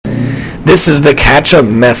This is the catch-up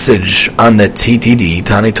message on the TTD,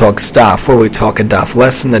 Tani Talks Daf, where we talk a daf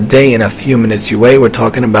lesson a day in a few minutes away. We're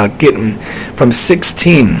talking about Gittin from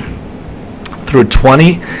 16 through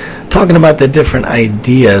 20, talking about the different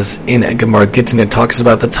ideas in Gemara Gittin. It talks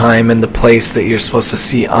about the time and the place that you're supposed to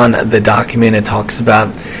see on the document. It talks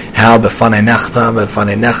about how b'fanei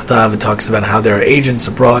nechtav. It talks about how there are agents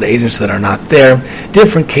abroad, agents that are not there,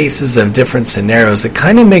 different cases of different scenarios. It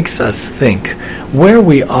kind of makes us think where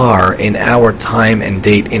we are in our time and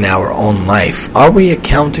date in our own life. Are we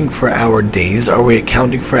accounting for our days? Are we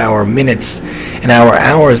accounting for our minutes and our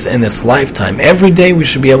hours in this lifetime? Every day we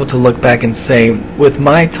should be able to look back and say, with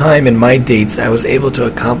my time and my dates, I was able to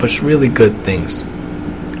accomplish really good things.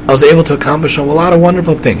 I was able to accomplish a lot of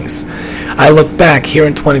wonderful things. I look back here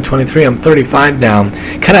in 2023, I'm 35 now.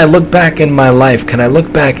 Can I look back in my life? Can I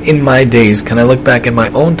look back in my days? Can I look back in my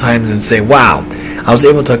own times and say, wow, I was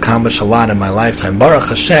able to accomplish a lot in my lifetime. Baruch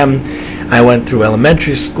Hashem, I went through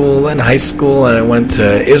elementary school and high school, and I went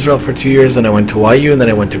to Israel for 2 years, and I went to YU, and then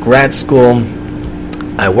I went to grad school.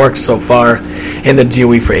 I worked so far in the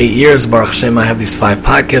DOE for 8 years. Baruch Hashem, I have these 5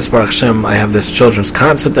 podcasts. Baruch Hashem, I have this children's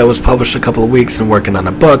concept that was published a couple of weeks and working on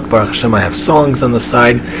a book. Baruch Hashem, I have songs on the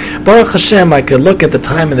side. Baruch Hashem, I could look at the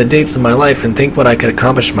time and the dates of my life and think what I could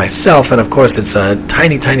accomplish myself. And of course, it's a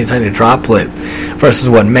tiny, tiny, tiny droplet versus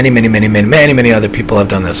what many other people have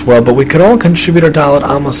done in this world. But we could all contribute our dalat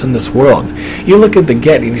amos in this world. You look at the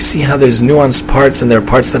get and you see how there's nuanced parts, and there are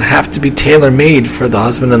parts that have to be tailor-made for the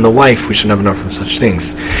husband and the wife. We should never know from such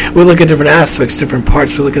things. We look at different aspects, different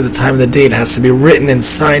parts. We look at the time of the date. It has to be written and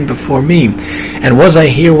signed before me. And was I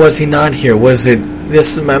here? Was he not here? Was it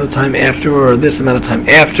this amount of time after or this amount of time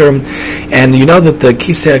after? And you know that the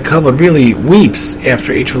Kisei HaKavod really weeps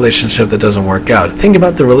after each relationship that doesn't work out. Think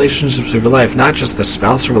about the relationships of your life, not just the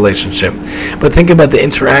spousal relationship, but think about the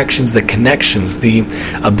interactions, the connections, the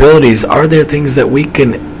abilities. Are there things that we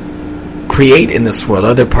can create in this world?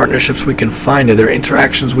 Are there partnerships we can find? Are there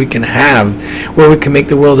interactions we can have where we can make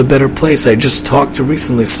the world a better place? I just talked to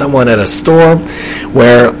recently someone at a store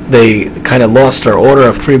where they kind of lost our order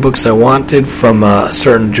of 3 books I wanted from a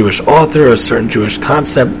certain Jewish author, a certain Jewish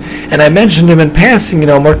concept, and I mentioned him in passing,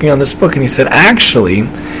 I'm working on this book, and he said, actually,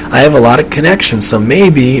 I have a lot of connections, so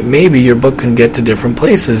maybe your book can get to different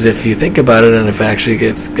places if you think about it and if it actually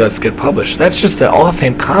gets published. That's just an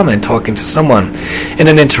offhand comment talking to someone in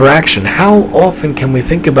an interaction. How often can we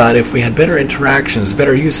think about if we had better interactions,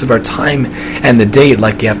 better use of our time and the date,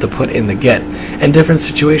 like you have to put in the get, and different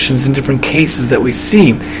situations and different cases that we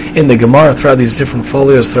see in the Gemara throughout these different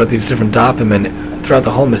folios, throughout these different dapim, and throughout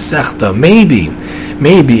the whole Masechta.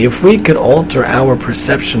 Maybe if we could alter our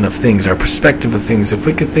perception of things, our perspective of things, if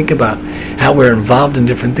we could think about how we're involved in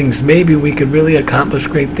different things, maybe we could really accomplish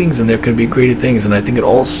great things, and there could be greater things. And I think it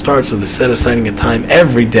all starts with set aside a time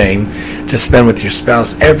every day to spend with your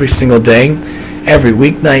spouse, every single day, every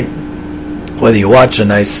weeknight, whether you watch a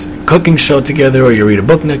nice cooking show together or you read a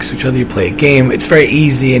book next to each other, you play a game. It's very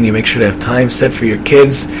easy, and you make sure to have time set for your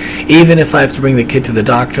kids. Even if I have to bring the kid to the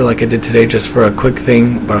doctor like I did today just for a quick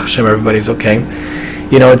thing, Baruch Hashem, everybody's okay.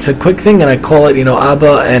 It's a quick thing, and I call it,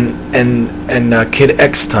 Abba and Kid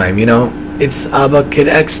X time, It's Abba, Kid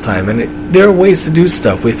X time, and there are ways to do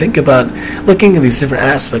stuff. We think about looking at these different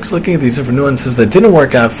aspects, looking at these different nuances that didn't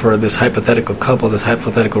work out for this hypothetical couple, this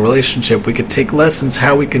hypothetical relationship. We could take lessons,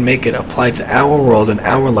 how we can make it apply to our world and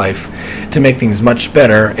our life to make things much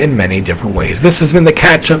better in many different ways. This has been the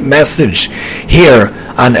catch-up message here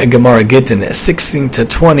on Gemara Gittin, 16 to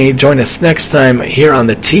 20. Join us next time here on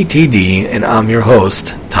the TTD, and I'm your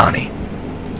host, Tani.